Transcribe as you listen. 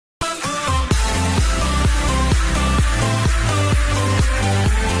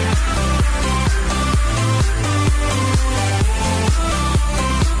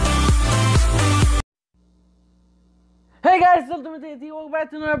welcome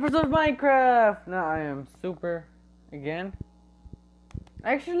back to another episode of Minecraft. Now I am super again.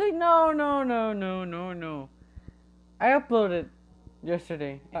 Actually, no. I uploaded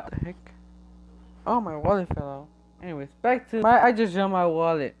yesterday. What the heck? Oh, my wallet fell out. Anyways, back to I just jumped my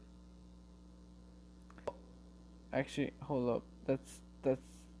wallet. Actually, hold up. That's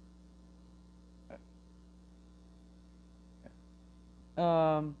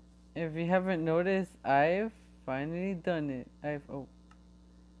if you haven't noticed, I've finally done it.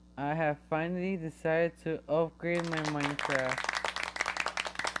 I have finally decided to upgrade my Minecraft.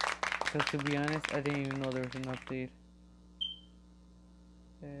 Because to be honest, I didn't even know there was an update.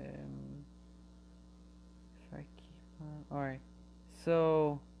 If I keep on, alright.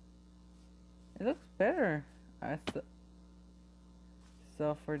 So it looks better.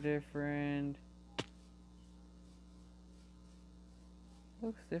 Stuff are different.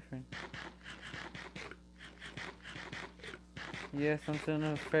 Looks different. Yes, I'm still on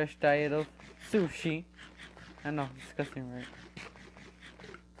a fresh diet of sushi. I know, disgusting, right?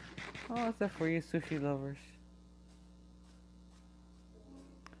 Oh, except for you sushi lovers.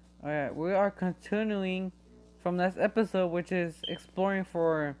 Alright, we are continuing from last episode, which is exploring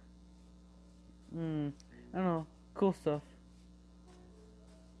for, I don't know, cool stuff.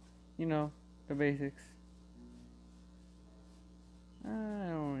 You know, the basics. I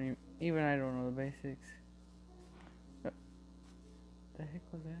don't even I don't know the basics. The heck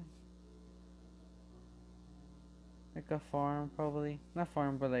was that? Like a farm, probably. Not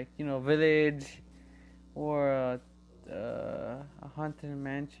farm, but like, you know, village. Or a haunted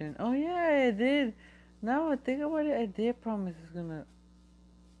mansion. Oh yeah, I did. Now I think about it, I did promise it's gonna...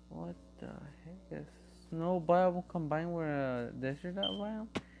 What the heck? A snow biome combined with a desert biome?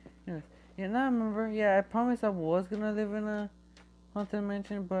 Anyways, yeah, now I remember. Yeah, I promised I was gonna live in a haunted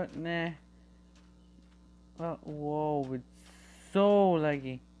mansion, but nah. Whoa, it's so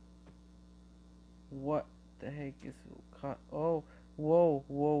laggy. What the heck is... Oh, whoa.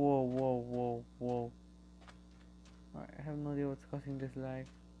 Alright, I have no idea what's causing this lag.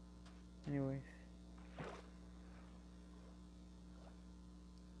 Anyways.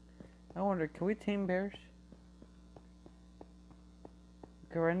 I wonder, can we tame bears?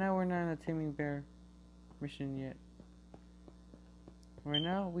 Okay, right now we're not in a taming bear mission yet. Right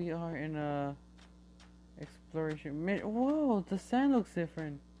now we are in a exploration mission. Whoa, the sand looks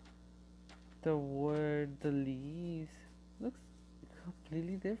different. The wood, the leaves, looks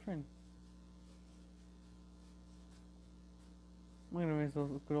completely different. I'm gonna miss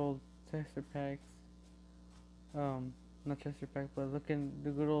those good old texture packs. Not texture pack, but looking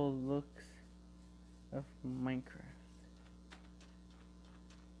the good old looks of Minecraft.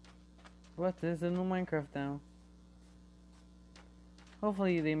 What? There's a new Minecraft now.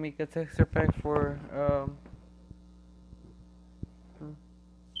 Hopefully they make a texture pack for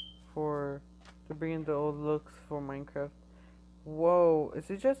to bring in the old looks for Minecraft. Whoa, is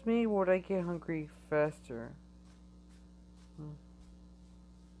it just me or would I get hungry faster? I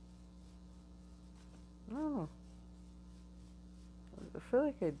don't know. I feel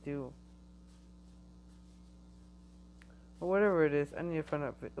like I do. But whatever it is, I need to find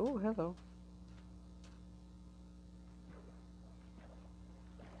out. Oh, hello.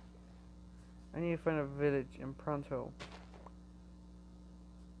 I need to find a village in Pronto.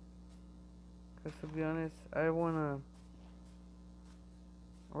 Because to be honest, I wanna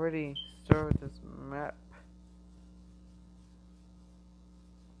already start with this map.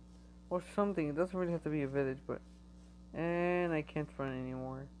 Or something. It doesn't really have to be a village, but... And I can't run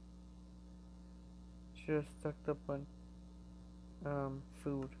anymore. Just stuck up on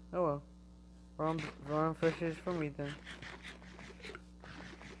food. Oh well. Wrong fishes for me then.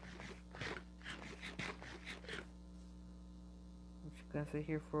 I'm just gonna sit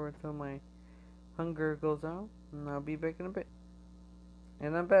here for until my hunger goes out, and I'll be back in a bit.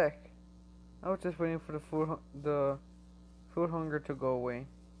 And I'm back. I was just waiting for the food hunger to go away.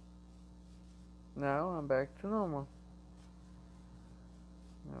 Now I'm back to normal.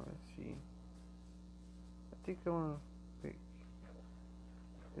 Now let's see. I think I wanna pick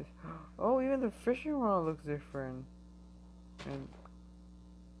this. Oh, even the fishing rod looks different. And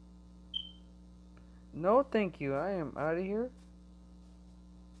no, thank you. I am out of here.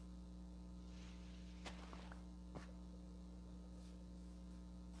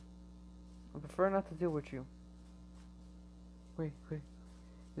 I prefer not to deal with you. Wait.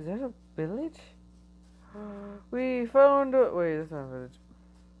 Is that a village? We found a... Wait, that's not a village.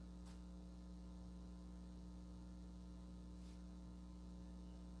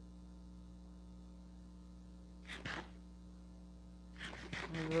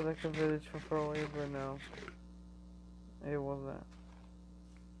 It looked like a village from far away, but no. It wasn't.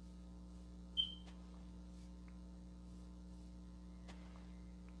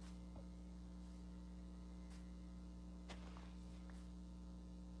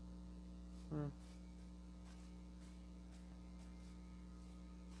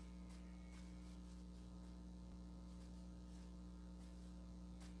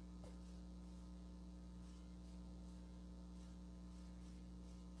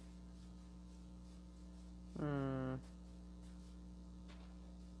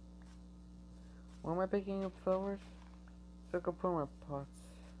 Why am I picking up flowers? So I can put in my pots.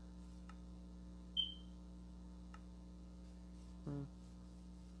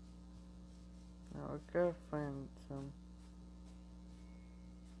 Now I gotta find some.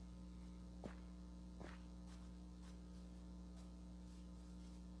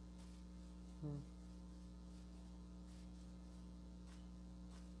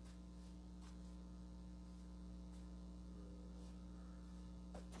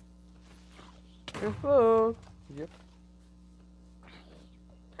 Hello. Yep.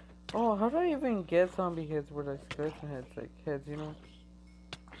 Oh, how do I even get zombie heads with like skeleton heads? Like heads, you know?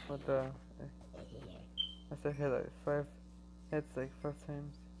 With the. I said head like 5 heads like 5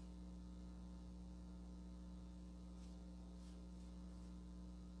 times.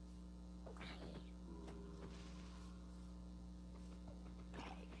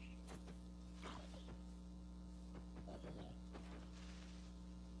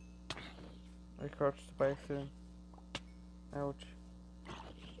 I crouched by accident. Ouch.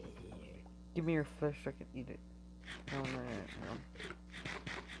 Give me your flesh so I can eat it. No, no, no, no.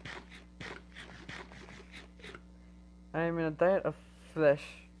 I am in a diet of flesh.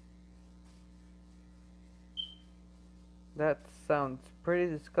 That sounds pretty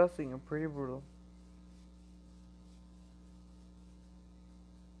disgusting and pretty brutal.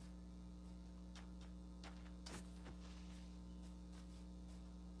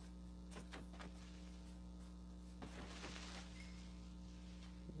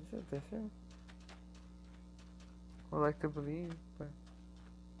 Is it desert? I like to believe, but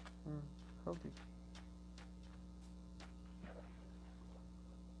healthy.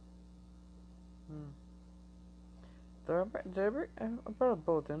 I brought a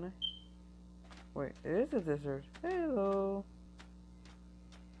boat, didn't I? Wait, it is a desert. Hello.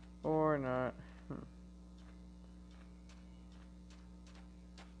 Or not.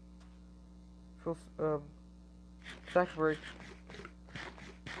 Full, sack break.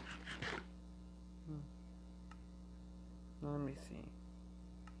 Let me see.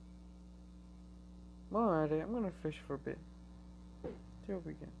 Well, alright, I'm gonna fish for a bit. See what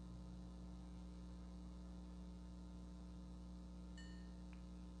we get.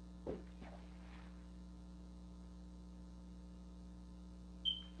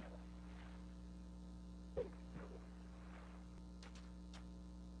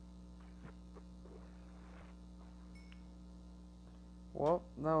 Well,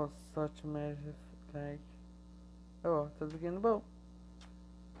 that was such a massive lag. Oh, let's begin the boat.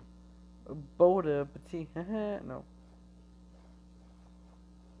 A boat petit. No.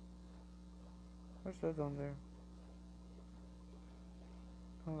 What's that on there?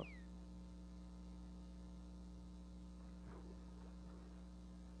 Oh.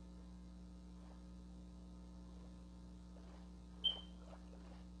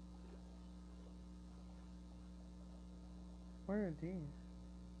 Where are these?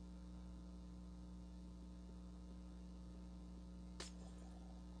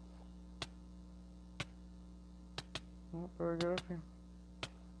 Oh, better get up here.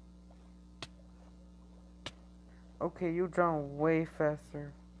 Okay, you drown way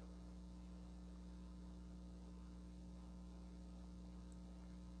faster.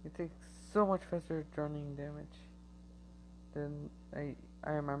 You take so much faster drowning damage than I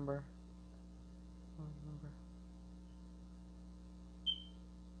remember. I remember.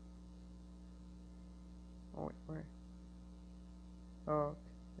 Oh wait, where? Oh,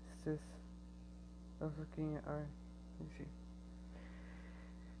 it's this. I was looking at. Alright, let me see.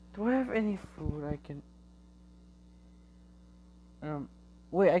 Do I have any food I can?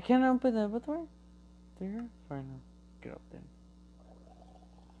 Wait, I can't open the inventory? There? Fine, now. Get up then.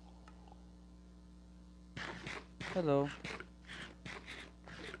 Hello.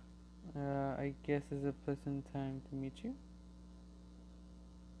 I guess it's a pleasant time to meet you.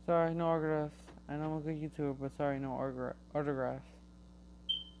 Sorry, no autographs. I know I'm a good YouTuber, but sorry, no autographs.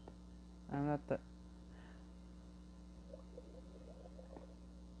 I'm not that.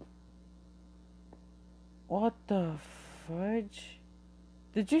 What the fudge?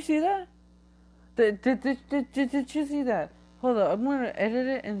 Did you see that? Did you see that? Hold on, I'm gonna edit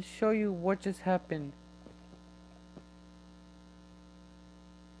it and show you what just happened.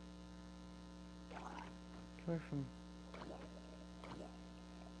 Get away from me.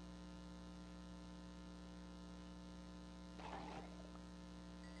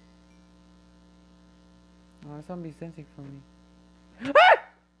 Oh, that zombie's dancing for me. Ah!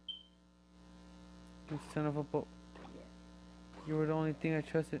 You son of a boat. You were the only thing I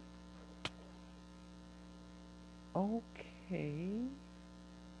trusted. Okay.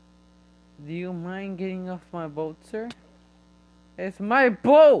 Do you mind getting off my boat, sir? It's my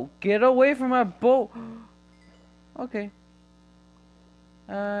boat! Get away from my boat! Okay.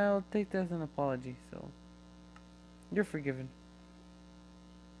 I'll take that as an apology, so. You're forgiven.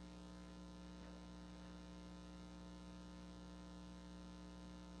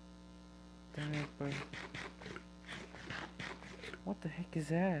 Damn it, boy. What the heck is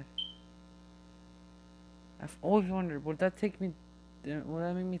that? I've always wondered, would that take me. Will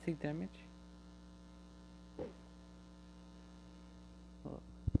that make me take damage? Well,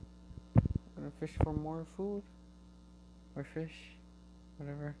 I'm gonna fish for more food. Or fish.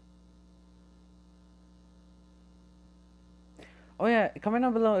 Whatever. Oh yeah, comment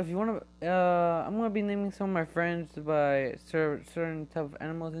down below if you wanna. I'm gonna be naming some of my friends by certain type of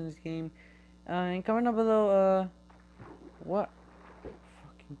animals in this game. And comment down below. What?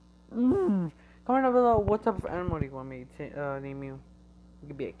 Fucking. Comment down below what type of animal do you want me to name you. It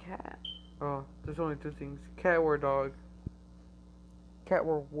could be a cat. Oh, there's only two things: cat or dog. Cat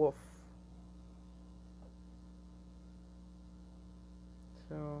or wolf.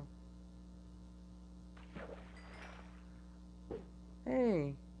 So.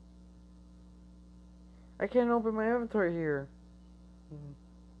 Hey. I can't open my inventory here.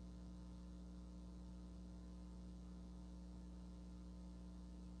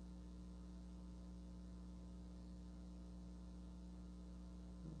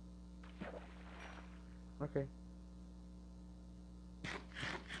 Okay.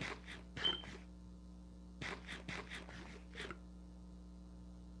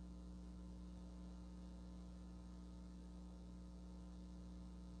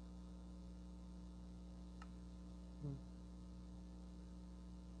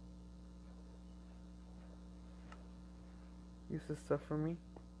 Use this stuff for me.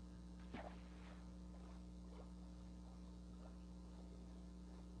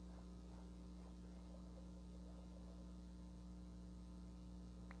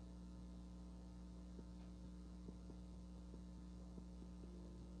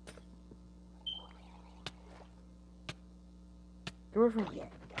 Get away from me.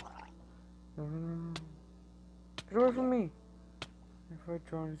 No, no, no, no. Get away from me. If I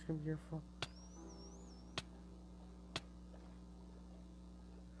drown, it's gonna be your fault.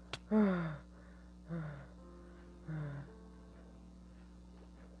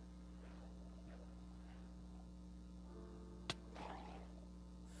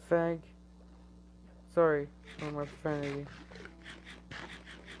 Fag. Sorry for my profanity.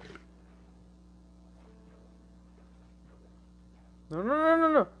 No, no, no, no,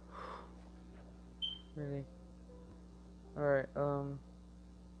 no. Really? Alright,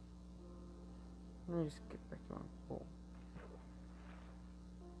 let me just get back on. Oh.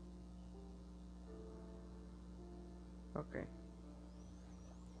 Okay.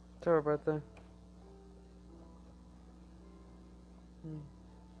 Sorry about that. Hmm.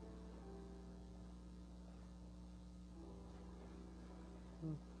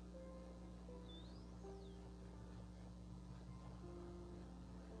 Hmm.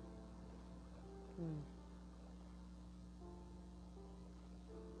 Hmm.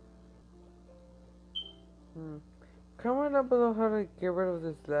 Hmm. Comment down below how to get rid of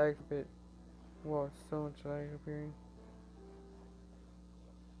this lag bit. Wow, so much lag appearing.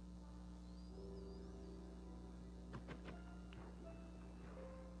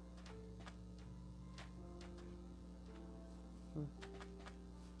 Hmm.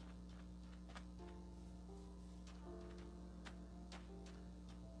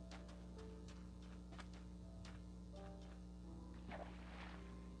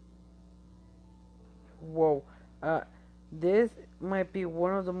 Whoa. This might be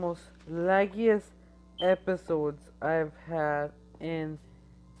one of the most laggiest episodes I've had in.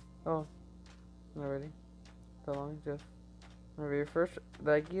 Oh, not really. That long, just my very first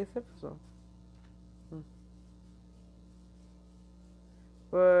laggiest episode. Hmm.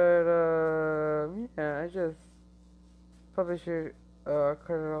 But, yeah, I just probably should, cut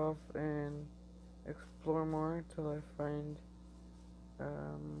it off and explore more until I find,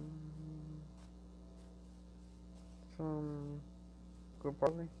 um, some good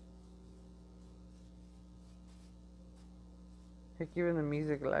barley. Heck, even the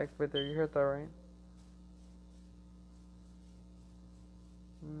music lagged with it. You heard that, right?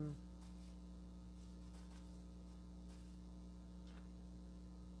 Mm.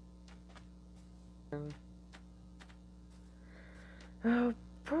 And,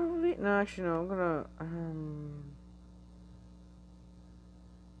 probably, no, actually, no, I'm gonna,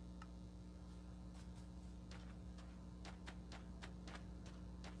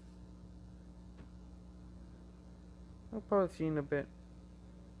 I'll probably see you in a bit.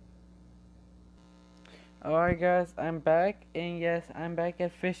 Alright guys, I'm back, and yes, I'm back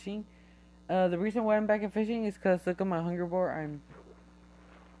at fishing. The reason why I'm back at fishing is because look at my hunger bar, I'm...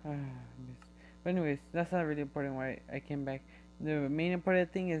 but anyways, that's not really important why I came back. The main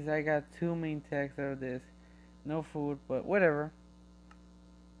important thing is I got 2 main tags out of this. No food, but whatever.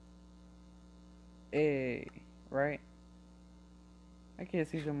 Hey, right? I can't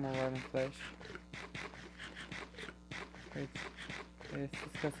see some more rotten flesh. It's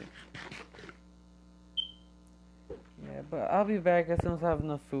disgusting. Yeah, but I'll be back as soon as I have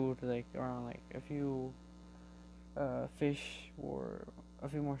enough food, like around like a few fish or a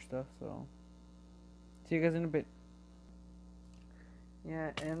few more stuff. So see you guys in a bit. Yeah,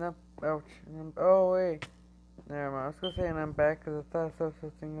 and I'm ouch. Oh wait, never mind. I was gonna say and I'm back because I thought I saw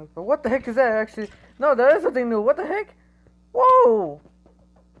something else. But what the heck is that? Actually, no, that is something new. What the heck? Whoa!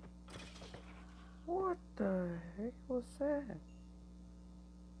 What the heck was that?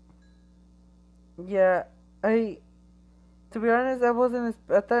 Yeah, I. To be honest, I wasn't.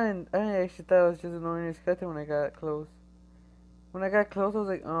 I actually thought it was just an ordinary skeleton when I got close. When I got close, I was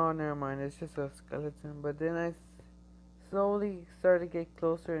like, oh, never mind, it's just a skeleton. But then I slowly started to get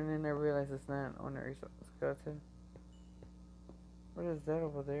closer, and then I realized it's not an ordinary skeleton. What is that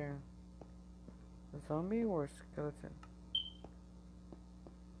over there? A zombie or a skeleton?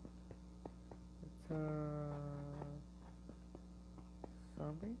 It's a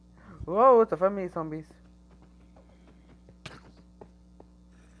zombie? Whoa, what the fuck, many zombies?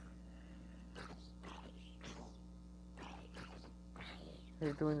 I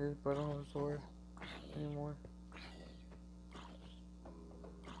hate doing this, but I don't have a sword anymore.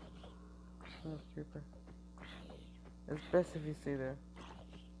 Oh, creeper. It's best if you stay there.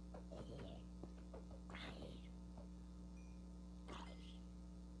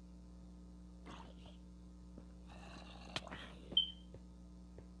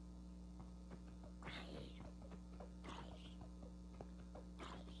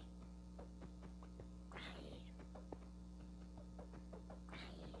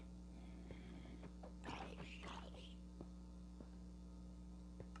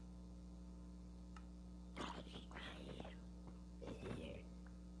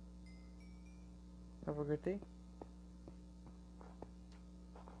 Have a good day.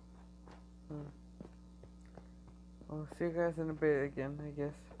 I'll see you guys in a bit again, I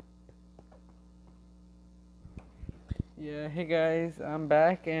guess. Yeah, hey guys, I'm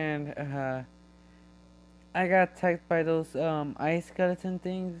back, and I got attacked by those ice skeleton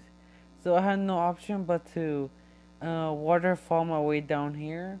things, so I had no option but to waterfall my way down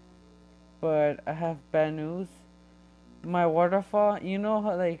here. But I have bad news. My waterfall, you know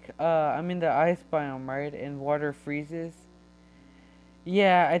how like I'm in the ice biome, right? And water freezes.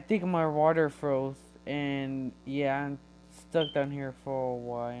 Yeah, I think my water froze, and yeah, I'm stuck down here for a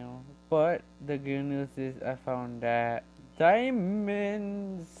while. But the good news is I found that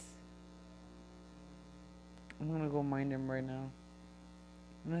diamonds. I'm gonna go mine them right now.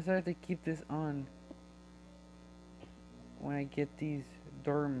 And I started to keep this on when I get these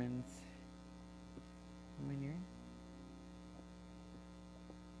diamonds. Am I near?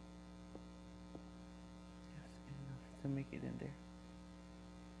 Just enough to make it in there.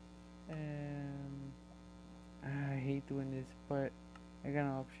 I hate doing this, but I got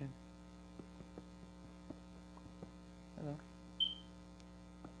an option. Hello.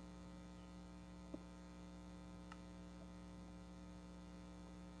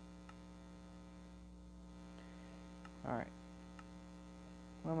 Alright.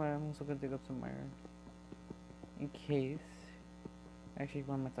 Well, I'm also gonna dig up some iron. In case. Actually,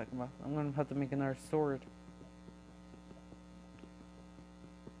 what am I talking about? I'm gonna have to make another sword.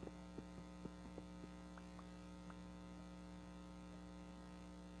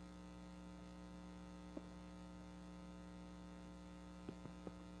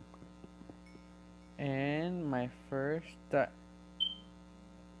 And my first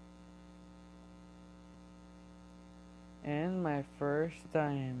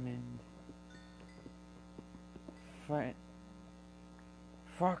diamond. Fine.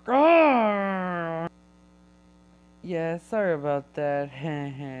 Fuck off! Yeah, sorry about that.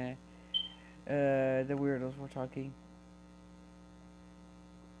 The weirdos were talking.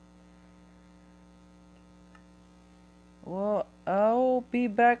 Well, I'll be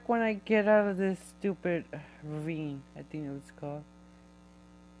back when I get out of this stupid ravine. I think it was called.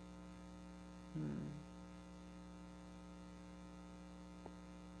 This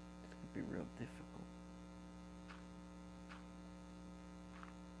could be real difficult.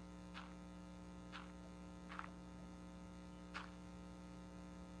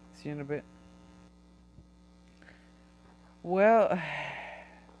 See you in a bit. Well,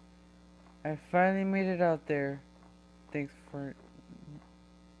 I finally made it out there. Thanks for.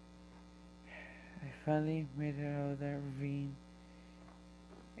 I finally made it out of that ravine.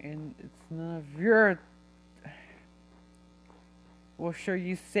 And it's none of your. Well, sure,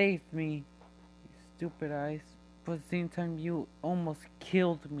 you saved me, you stupid eyes. But at the same time, you almost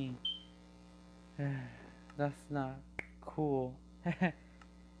killed me. That's not cool.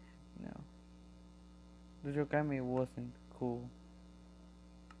 No. The joke I made wasn't cool.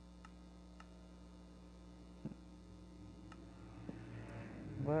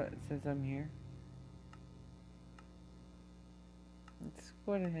 But since I'm here, let's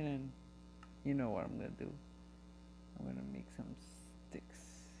go ahead and you know what I'm gonna do. I'm gonna make some sticks.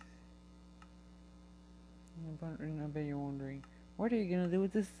 I bet you're wondering, what are you gonna do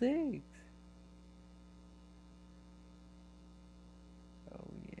with the sticks?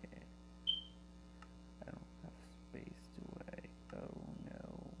 Oh yeah. I don't have space, do I? Oh no.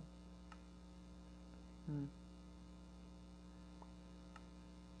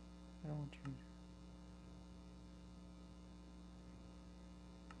 I don't want you.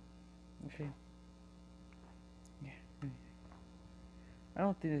 Okay. Yeah. I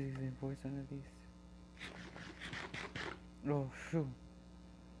don't think there's even voice under these. Oh, shoot.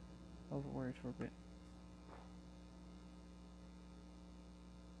 I was worried for a bit.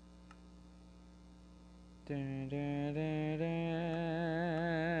 Dun, dun, dun,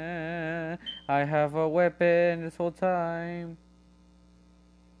 dun. I have a weapon this whole time.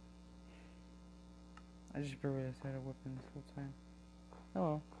 I just realized I had a weapon this whole time. Oh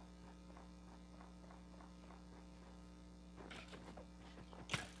well.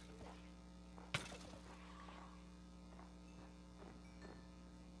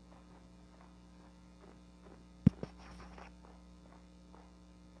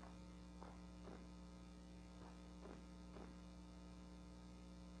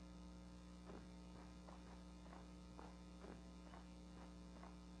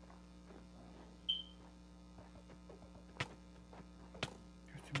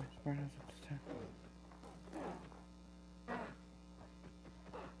 There's too much burners up this time.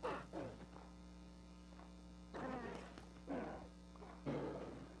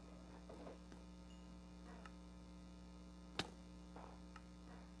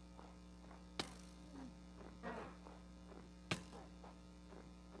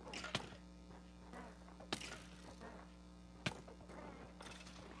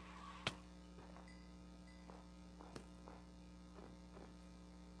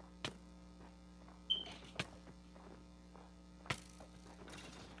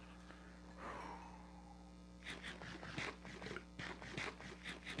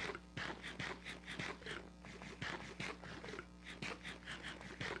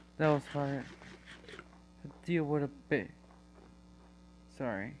 That was hard to deal with a bit.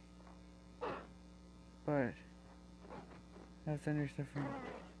 Sorry. But that's understandable.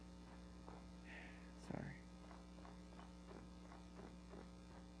 Sorry.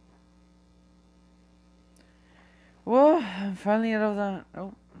 Well, I'm finally out of that.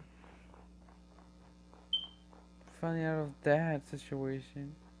 Oh. Finally out of that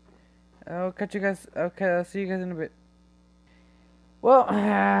situation. I'll catch you guys. Okay, I'll see you guys in a bit. Well,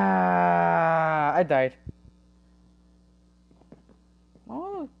 I died.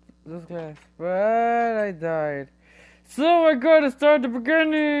 Oh, those guys. But I died. So I gotta start the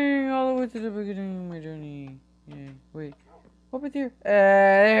beginning. All the way to the beginning of my journey. Yeah, wait. What with here?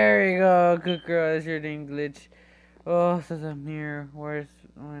 There you go. Good girl. That's your name, Glitch. Oh, since I'm here, why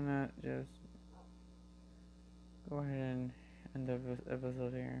not just go ahead and end the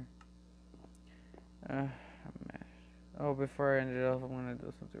episode here? I'm mad. Oh, before I end it off, I'm gonna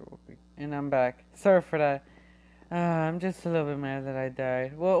do something real quick. And I'm back. Sorry for that. I'm just a little bit mad that I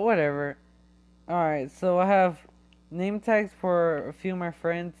died. Well, whatever. Alright, so I have name tags for a few of my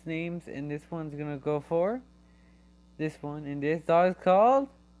friends' names, and this one's gonna go for this one. And this dog is called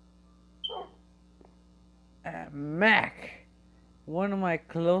Mac. One of my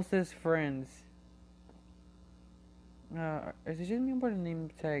closest friends. Is it just me about the name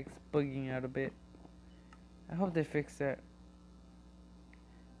tags bugging out a bit? I hope they fix that.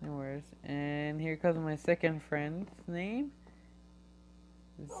 Anyways, and here comes my second friend's name,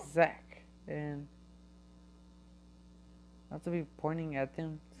 Zach, and I have to be pointing at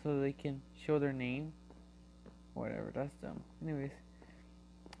them so they can show their name. Whatever, that's dumb. Anyways,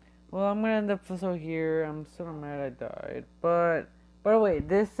 well, I'm gonna end the episode here. I'm so mad I died, but by the way,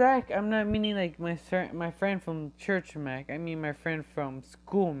 this Zach, I'm not meaning like my friend from church Mac. I mean my friend from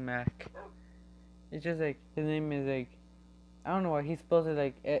school Mac. It's just like his name is like, I don't know why he spells it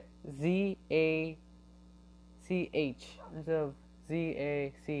like ZACH instead of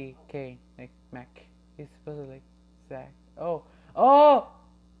ZACK, Mac. He's supposed to like Zach. Oh, oh!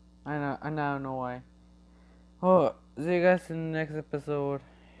 I now know why. Oh, see you guys in the next episode.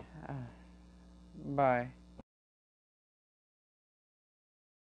 Bye.